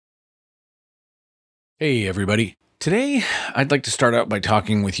Hey, everybody. Today, I'd like to start out by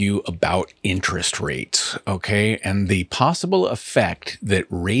talking with you about interest rates, okay, and the possible effect that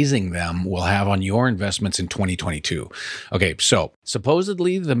raising them will have on your investments in 2022. Okay, so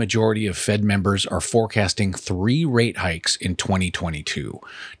supposedly the majority of Fed members are forecasting 3 rate hikes in 2022.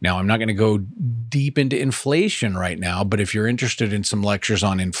 Now, I'm not going to go deep into inflation right now, but if you're interested in some lectures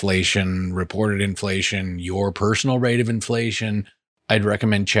on inflation, reported inflation, your personal rate of inflation, I'd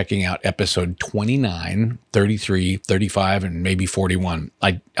recommend checking out episode 29, 33, 35, and maybe 41.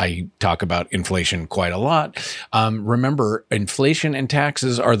 I talk about inflation quite a lot. Remember, inflation and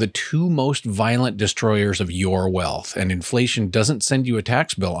taxes are the 2 most violent destroyers of your wealth. And inflation doesn't send you a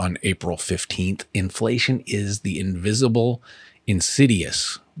tax bill on April 15th. Inflation is the invisible,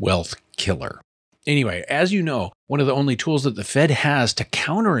 insidious wealth killer. Anyway, as you know, one of the only tools that the Fed has to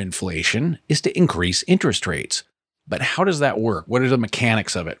counter inflation is to increase interest rates. But how does that work? What are the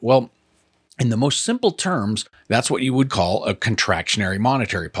mechanics of it? Well, in the most simple terms, that's what you would call a contractionary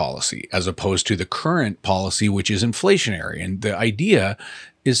monetary policy, as opposed to the current policy, which is inflationary. And the idea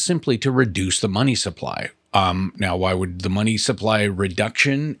is simply to reduce the money supply. Now, why would the money supply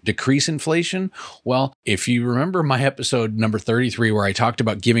reduction decrease inflation? Well, if you remember my episode number 33, where I talked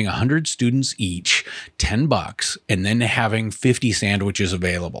about giving 100 students each $10 and then having 50 sandwiches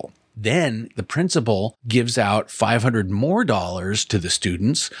available. Then the principal gives out $500 more to the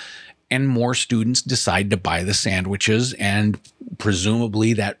students, and more students decide to buy the sandwiches, and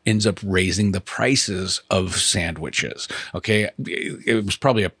presumably that ends up raising the prices of sandwiches. Okay, it was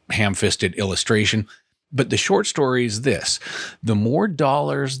probably a ham-fisted illustration, but the short story is this: the more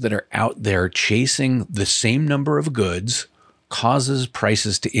dollars that are out there chasing the same number of goods causes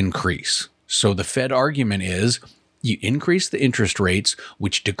prices to increase. So the Fed argument is, you increase the interest rates,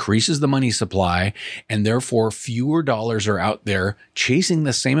 which decreases the money supply, and therefore fewer dollars are out there chasing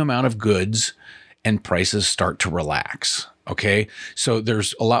the same amount of goods, and prices start to relax. Okay, so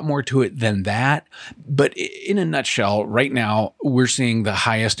there's a lot more to it than that. But in a nutshell, right now, we're seeing the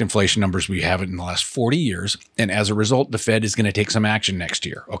highest inflation numbers we have in the last 40 years. And as a result, the Fed is going to take some action next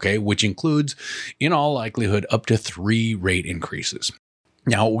year, okay, which includes, in all likelihood, up to 3 rate increases.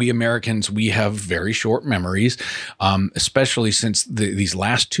 Now, we Americans, we have very short memories, especially since these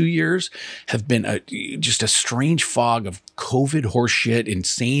last 2 years have been just a strange fog of COVID horseshit,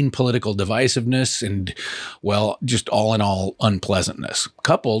 insane political divisiveness, and, well, just all in all unpleasantness,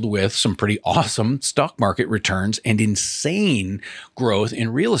 coupled with some pretty awesome stock market returns and insane growth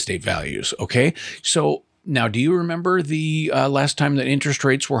in real estate values. Okay, so now, do you remember the last time that interest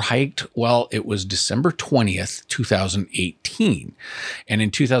rates were hiked? Well, it was December 20th, 2018. And in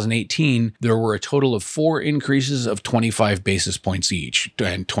 2018, there were a total of 4 increases of 25 basis points each.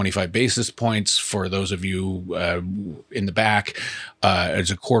 And 25 basis points, for those of you in the back,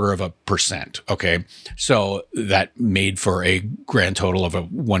 is 0.25%. Okay. So that made for a grand total of a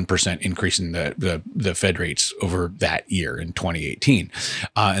 1% increase in the Fed rates over that year in 2018.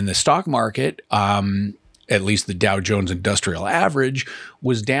 And the stock market, at least the Dow Jones Industrial Average,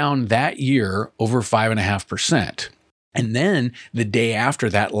 was down that year over 5.5%. And then the day after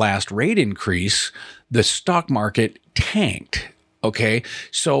that last rate increase, the stock market tanked. Okay,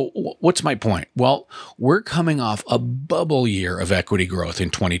 so what's my point? Well, we're coming off a bubble year of equity growth in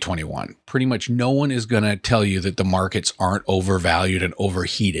 2021. Pretty much no one is going to tell you that the markets aren't overvalued and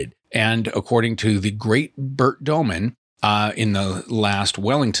overheated. And according to the great Bert Dohmen, in the last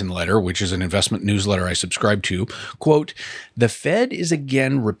Wellington letter, which is an investment newsletter I subscribe to, quote, "The Fed is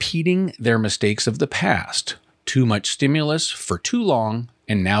again repeating their mistakes of the past. Too much stimulus for too long,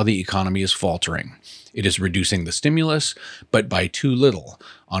 and now the economy is faltering. It is reducing the stimulus, but by too little.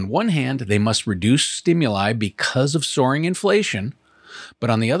 On one hand, they must reduce stimuli because of soaring inflation,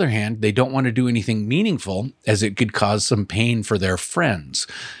 but on the other hand, they don't want to do anything meaningful as it could cause some pain for their friends.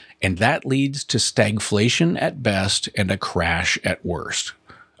 And that leads to stagflation at best and a crash at worst."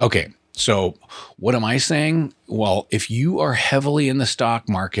 Okay, so what am I saying? Well, if you are heavily in the stock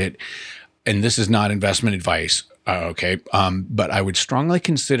market, and this is not investment advice, but I would strongly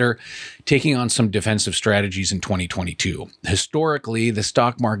consider taking on some defensive strategies in 2022. Historically, the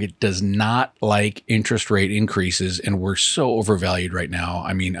stock market does not like interest rate increases, and we're so overvalued right now.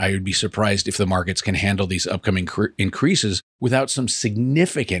 I mean, I would be surprised if the markets can handle these upcoming increases without some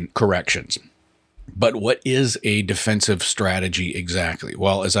significant corrections. But what is a defensive strategy exactly?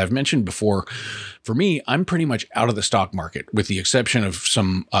 Well, as I've mentioned before, for me, I'm pretty much out of the stock market, with the exception of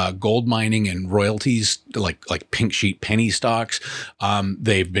some gold mining and royalties, like pink sheet penny stocks.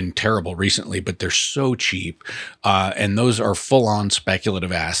 They've been terrible recently, but they're so cheap, and those are full-on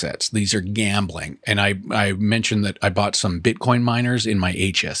speculative assets. These are gambling. And I mentioned that I bought some Bitcoin miners in my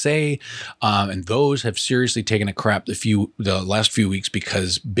HSA, and those have seriously taken a crap the last few weeks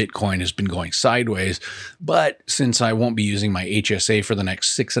because Bitcoin has been going sideways. But since I won't be using my HSA for the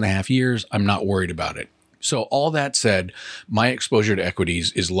next 6.5 years, I'm not worried about it. So all that said, my exposure to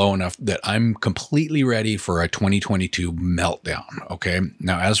equities is low enough that I'm completely ready for a 2022 meltdown. Okay.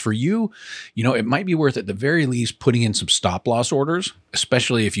 Now, as for you, it might be worth at the very least putting in some stop loss orders,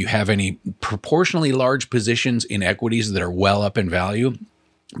 especially if you have any proportionally large positions in equities that are well up in value.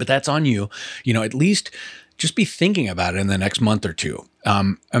 But that's on you. At least just be thinking about it in the next month or two.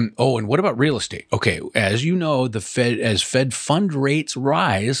 And what about real estate? Okay, as you know, as Fed fund rates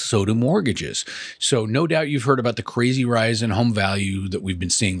rise, so do mortgages. So no doubt you've heard about the crazy rise in home value that we've been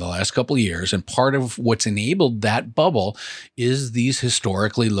seeing the last couple of years. And part of what's enabled that bubble is these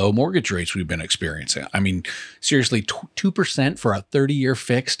historically low mortgage rates we've been experiencing. I mean, seriously, 2% for a 30-year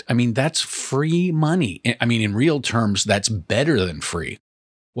fixed. I mean, that's free money. I mean, in real terms, that's better than free.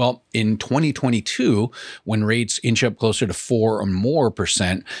 Well, in 2022, when rates inch up closer to 4 or more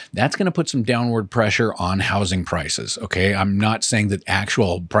percent, that's going to put some downward pressure on housing prices. Okay. I'm not saying that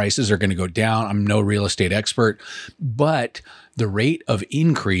actual prices are going to go down. I'm no real estate expert, but the rate of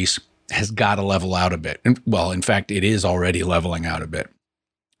increase has got to level out a bit. And well, in fact, it is already leveling out a bit.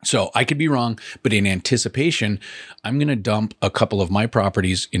 So I could be wrong, but in anticipation, I'm going to dump a couple of my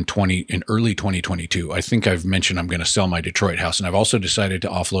properties in early 2022. I think I've mentioned I'm going to sell my Detroit house, and I've also decided to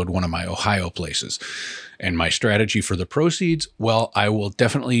offload one of my Ohio places. And my strategy for the proceeds, well, I will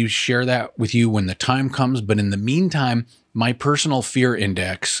definitely share that with you when the time comes. But in the meantime, my personal fear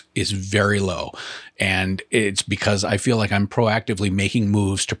index is very low. And it's because I feel like I'm proactively making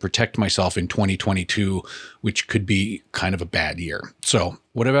moves to protect myself in 2022, which could be kind of a bad year. So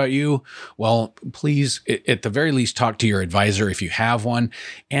what about you? Well, please, at the very least, talk to your advisor if you have one.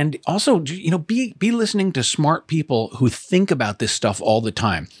 And also, be listening to smart people who think about this stuff all the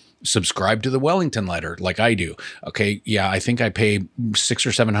time. Subscribe to the Wellington Letter like I do. Okay. Yeah. I think I pay $600 or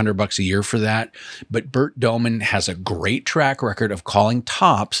 $700 a year for that. But Bert Doman has a great track record of calling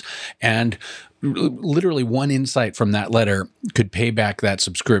tops, and literally one insight from that letter could pay back that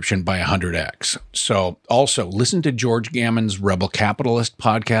subscription by 100x. So also listen to George Gammon's Rebel Capitalist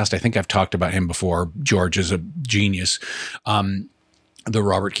podcast. I think I've talked about him before. George is a genius. The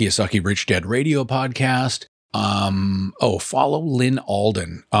Robert Kiyosaki Rich Dad Radio podcast. Follow Lynn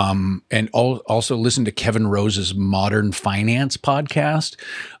Alden. And also listen to Kevin Rose's Modern Finance podcast.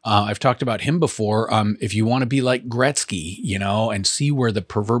 I've talked about him before. If you want to be like Gretzky, and see where the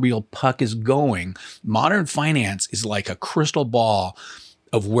proverbial puck is going, Modern Finance is like a crystal ball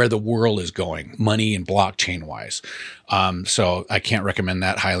of where the world is going, money and blockchain wise. So I can't recommend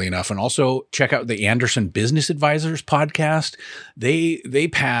that highly enough. And also check out the Anderson Business Advisors podcast. They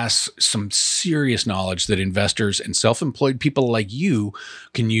pass some serious knowledge that investors and self-employed people like you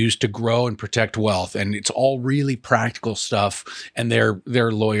can use to grow and protect wealth. And it's all really practical stuff. And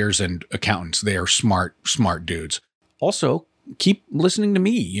they're lawyers and accountants. They are smart dudes. Also, keep listening to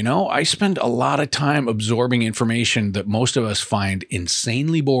me. I spend a lot of time absorbing information that most of us find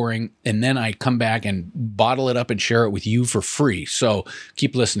insanely boring. And then I come back and bottle it up and share it with you for free. So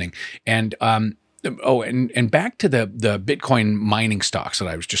keep listening. And, and back to the Bitcoin mining stocks that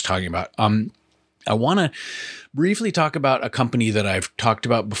I was just talking about. I want to briefly talk about a company that I've talked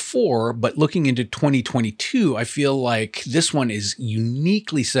about before, but looking into 2022, I feel like this one is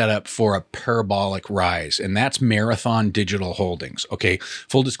uniquely set up for a parabolic rise, and that's Marathon Digital Holdings. Okay,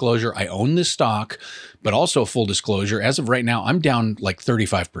 full disclosure, I own this stock, but also full disclosure, as of right now, I'm down like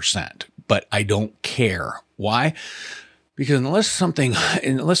 35%, but I don't care. Why? Because unless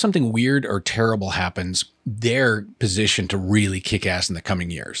something weird or terrible happens, they're positioned to really kick ass in the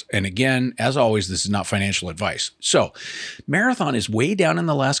coming years. And again, as always, this is not financial advice. So Marathon is way down in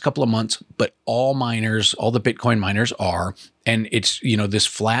the last couple of months, but all the Bitcoin miners are. And it's, this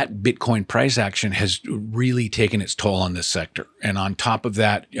flat Bitcoin price action has really taken its toll on this sector. And on top of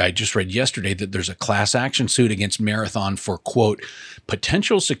that, I just read yesterday that there's a class action suit against Marathon for, quote,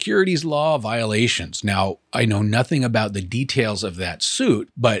 potential securities law violations. Now, I know nothing about the details of that suit,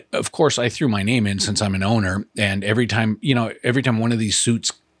 but of course I threw my name in since I'm an owner. And every time one of these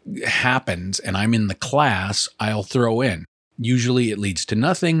suits happens and I'm in the class, I'll throw in. Usually it leads to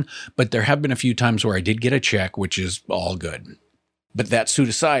nothing, but there have been a few times where I did get a check, which is all good. But that suit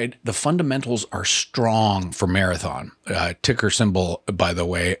aside, the fundamentals are strong for Marathon. Ticker symbol, by the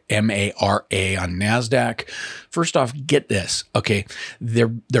way, MARA on NASDAQ. First off, get this. Okay, their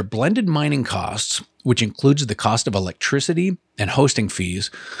blended mining costs, which includes the cost of electricity and hosting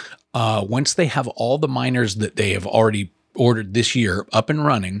fees, once they have all the miners that they have already ordered this year up and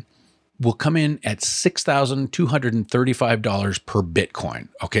running, will come in at $6,235 per Bitcoin.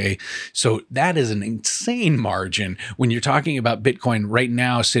 Okay. So that is an insane margin when you're talking about Bitcoin right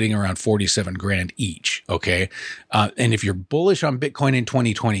now sitting around 47 grand each. Okay. And if you're bullish on Bitcoin in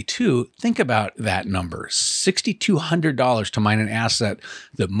 2022, think about that number, $6,200 to mine an asset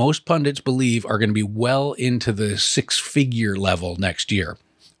that most pundits believe are going to be well into the six-figure level next year.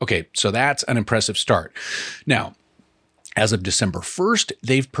 Okay. So that's an impressive start. Now, as of December 1st,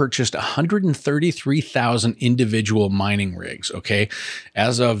 they've purchased 133,000 individual mining rigs, okay?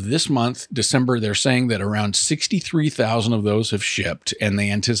 As of this month, December, they're saying that around 63,000 of those have shipped, and they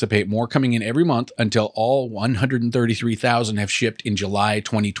anticipate more coming in every month until all 133,000 have shipped in July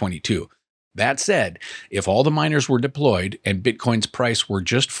 2022. That said, if all the miners were deployed and Bitcoin's price were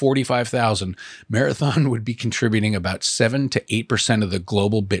just 45,000, Marathon would be contributing about 7 to 8% of the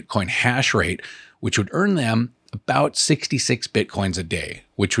global Bitcoin hash rate, which would earn them about 66 Bitcoins a day,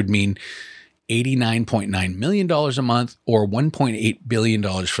 which would mean $89.9 million a month or $1.8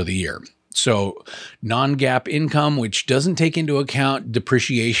 billion for the year. So non-GAAP income, which doesn't take into account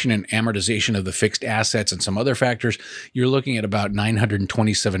depreciation and amortization of the fixed assets and some other factors, you're looking at about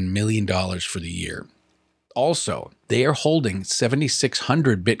 $927 million for the year. Also, they are holding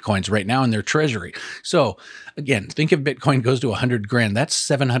 7,600 Bitcoins right now in their treasury. So again, think if Bitcoin goes to 100 grand, that's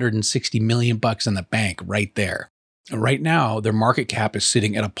 760 million bucks in the bank right there. And right now, their market cap is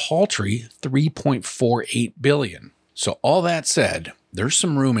sitting at a paltry 3.48 billion. So all that said, there's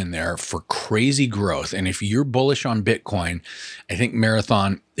some room in there for crazy growth. And if you're bullish on Bitcoin, I think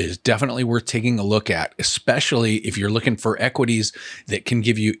Marathon is definitely worth taking a look at, especially if you're looking for equities that can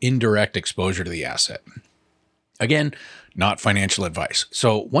give you indirect exposure to the asset. Again, not financial advice.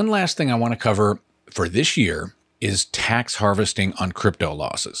 So one last thing I want to cover for this year is tax harvesting on crypto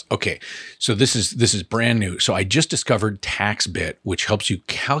losses. Okay, so this is brand new. So I just discovered TaxBit, which helps you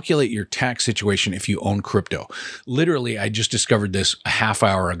calculate your tax situation if you own crypto. Literally, I just discovered this a half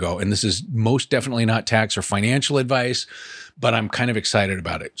hour ago, and this is most definitely not tax or financial advice, but I'm kind of excited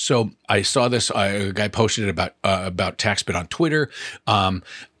about it. So I saw this, a guy posted about TaxBit on Twitter.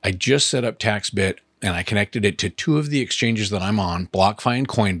 I just set up TaxBit, and I connected it to two of the exchanges that I'm on, BlockFi and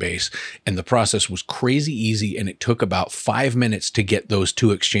Coinbase, and the process was crazy easy, and it took about 5 minutes to get those two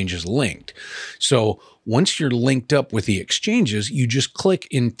exchanges linked. So once you're linked up with the exchanges, you just click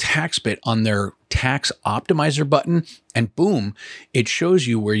in TaxBit on their tax optimizer button, and boom, it shows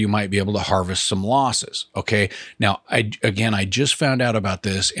you where you might be able to harvest some losses. Okay. Now, I just found out about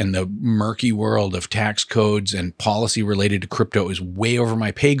this, and the murky world of tax codes and policy related to crypto is way over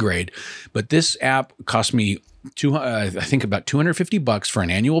my pay grade. But this app cost me I think about $250 for an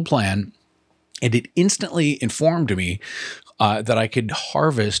annual plan. And it instantly informed me that I could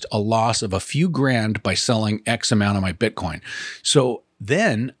harvest a loss of a few grand by selling X amount of my Bitcoin. So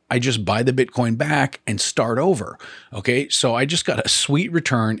then I just buy the Bitcoin back and start over. Okay. So I just got a sweet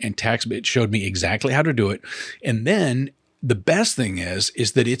return, and TaxBit showed me exactly how to do it. And then the best thing is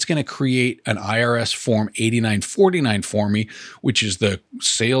that it's going to create an IRS Form 8949 for me, which is the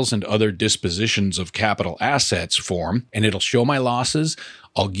sales and other dispositions of capital assets form. And it'll show my losses.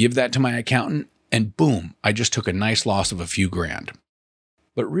 I'll give that to my accountant, and boom, I just took a nice loss of a few grand.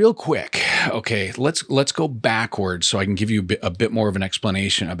 But real quick, okay, let's go backwards so I can give you a bit more of an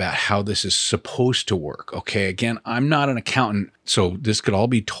explanation about how this is supposed to work. Okay, again, I'm not an accountant, so this could all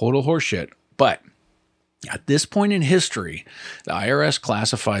be total horseshit, but at this point in history, the IRS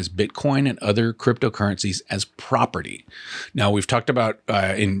classifies Bitcoin and other cryptocurrencies as property. Now, we've talked about,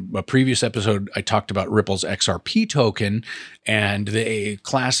 in a previous episode, I talked about Ripple's XRP token, and the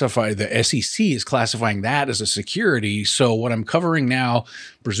SEC is classifying that as a security. So what I'm covering now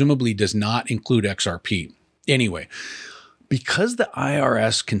presumably does not include XRP. Anyway, because the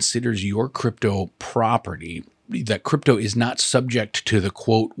IRS considers your crypto property, that crypto is not subject to the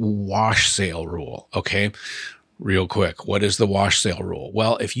quote wash sale rule. Okay. Real quick. What is the wash sale rule?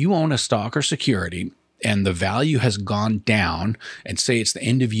 Well, if you own a stock or security and the value has gone down, and say it's the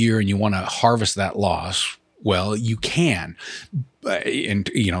end of year and you want to harvest that loss, well, you can.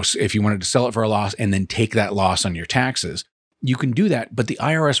 And, if you wanted to sell it for a loss and then take that loss on your taxes. you can do that, but the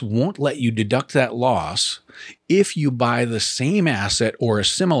IRS won't let you deduct that loss if you buy the same asset or a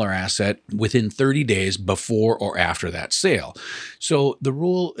similar asset within 30 days before or after that sale. So the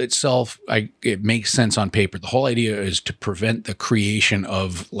rule itself, it makes sense on paper. The whole idea is to prevent the creation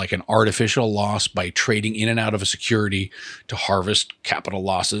of like an artificial loss by trading in and out of a security to harvest capital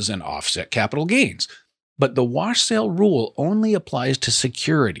losses and offset capital gains. But the wash sale rule only applies to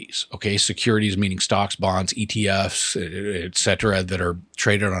securities, okay? Securities meaning stocks, bonds, ETFs, et cetera, that are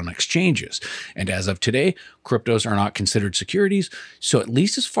traded on exchanges. And as of today, cryptos are not considered securities. So at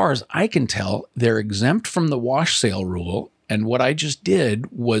least as far as I can tell, they're exempt from the wash sale rule. And what I just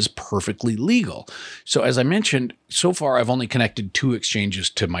did was perfectly legal. So as I mentioned, so far I've only connected 2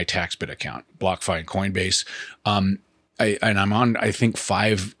 exchanges to my TaxBit account, BlockFi and Coinbase. And I'm on, I think,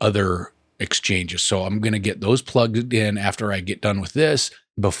 5 other exchanges. So I'm going to get those plugged in after I get done with this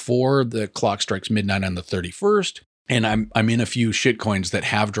before the clock strikes midnight on the 31st. And I'm in a few shitcoins that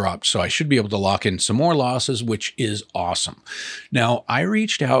have dropped. So I should be able to lock in some more losses, which is awesome. Now, I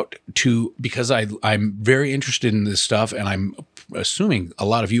reached out to, because I'm very interested in this stuff, and I'm assuming a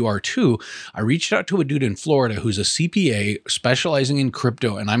lot of you are too, I reached out to a dude in Florida who's a CPA specializing in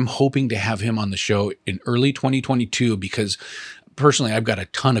crypto, and I'm hoping to have him on the show in early 2022 because personally, I've got a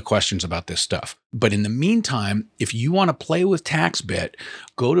ton of questions about this stuff. But in the meantime, if you want to play with TaxBit,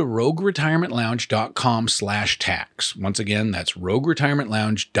 go to rogueretirementlounge.com/tax. Once again, that's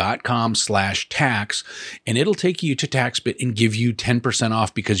rogueretirementlounge.com/tax, and it'll take you to TaxBit and give you 10%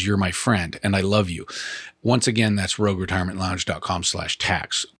 off because you're my friend and I love you. Once again, that's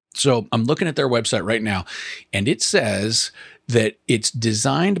rogueretirementlounge.com/tax. So I'm looking at their website right now, and it says that it's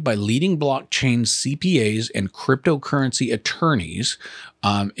designed by leading blockchain CPAs and cryptocurrency attorneys,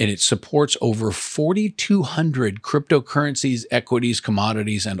 and it supports over 4,200 cryptocurrencies, equities,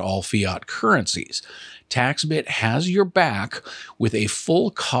 commodities, and all fiat currencies. TaxBit has your back with a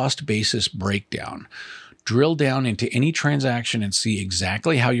full cost basis breakdown. Drill down into any transaction and see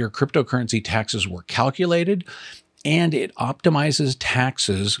exactly how your cryptocurrency taxes were calculated, and it optimizes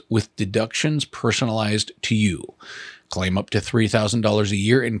taxes with deductions personalized to you. Claim up to $3,000 a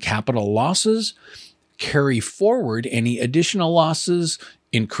year in capital losses, carry forward any additional losses,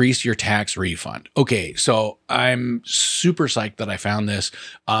 increase your tax refund. Okay, so I'm super psyched that I found this,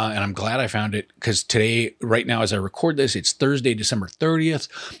 and I'm glad I found it because today, right now, as I record this, it's Thursday, December 30th,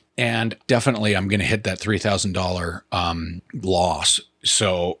 and definitely I'm going to hit that $3,000 loss.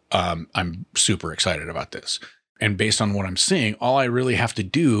 So I'm super excited about this. And based on what I'm seeing, all I really have to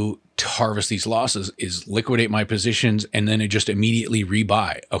do to harvest these losses is liquidate my positions and then just immediately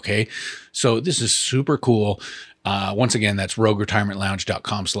rebuy. Okay. So this is super cool. Once again, that's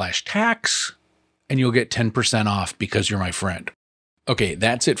rogueretirementlounge.com/tax, and you'll get 10% off because you're my friend. Okay.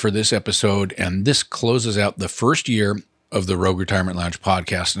 That's it for this episode. And this closes out the first year of the Rogue Retirement Lounge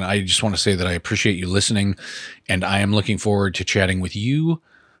podcast. And I just want to say that I appreciate you listening, and I am looking forward to chatting with you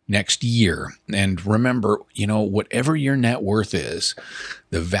next year. And remember, whatever your net worth is,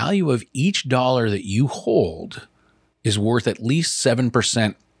 the value of each dollar that you hold is worth at least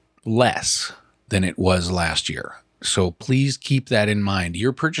 7% less than it was last year. So please keep that in mind.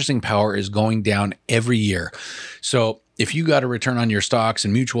 Your purchasing power is going down every year. So if you got a return on your stocks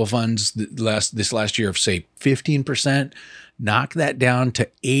and mutual funds this last year of, say, 15%, knock that down to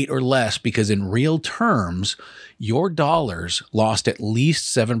 8 or less, because in real terms, your dollars lost at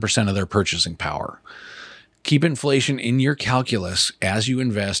least 7% of their purchasing power. Keep inflation in your calculus as you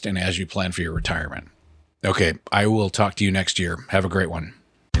invest and as you plan for your retirement. Okay, I will talk to you next year. Have a great one.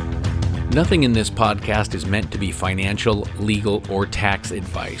 Nothing in this podcast is meant to be financial, legal, or tax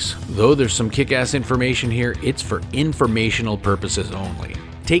advice. Though there's some kick-ass information here, it's for informational purposes only.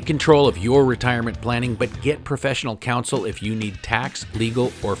 Take control of your retirement planning, but get professional counsel if you need tax,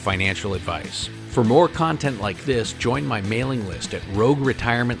 legal, or financial advice. For more content like this, join my mailing list at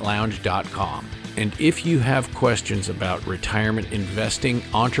rogueretirementlounge.com. And if you have questions about retirement investing,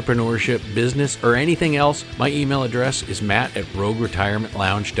 entrepreneurship, business, or anything else, my email address is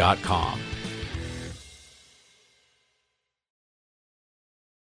matt@rogueretirementlounge.com.